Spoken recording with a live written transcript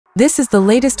This is the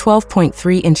latest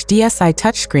 12.3-inch DSI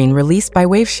touchscreen released by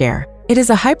Waveshare. It is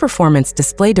a high-performance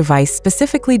display device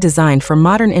specifically designed for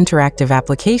modern interactive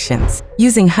applications.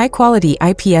 Using high-quality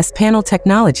IPS panel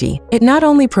technology, it not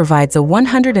only provides a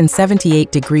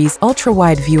 178 degrees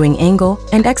ultra-wide viewing angle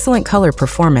and excellent color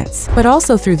performance, but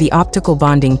also through the optical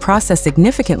bonding process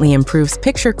significantly improves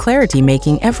picture clarity,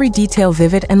 making every detail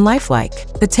vivid and lifelike.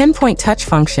 The 10-point touch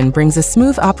function brings a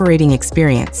smooth operating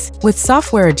experience. With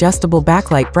software-adjustable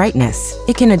backlight brightness,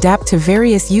 it can adapt to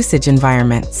various usage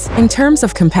environments. In terms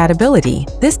of compatibility,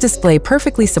 this display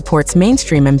perfectly supports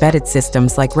mainstream embedded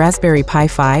systems like Raspberry Pi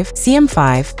 5,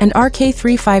 CM5, and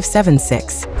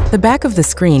RK3576. The back of the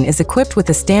screen is equipped with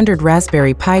a standard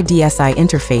Raspberry Pi DSI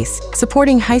interface,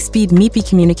 supporting high-speed MIPI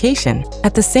communication.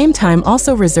 At the same time,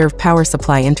 also reserve power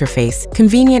supply interface,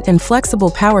 convenient and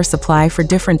flexible power supply for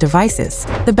different devices.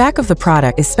 The back of the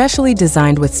product is specially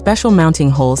designed with special mounting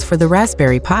holes for the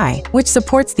Raspberry Pi, which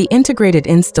supports the integrated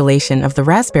installation of the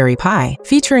Raspberry Pi,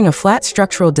 featuring a flat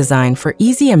structural design for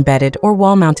easy embedded or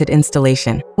wall-mounted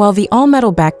installation, while the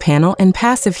all-metal back panel and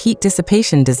passive heat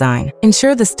dissipation design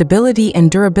ensure the stability and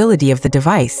durability of the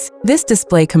device. This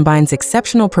display combines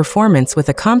exceptional performance with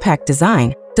a compact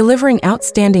design, delivering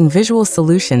outstanding visual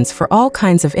solutions for all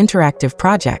kinds of interactive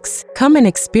projects. Come and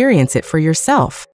experience it for yourself.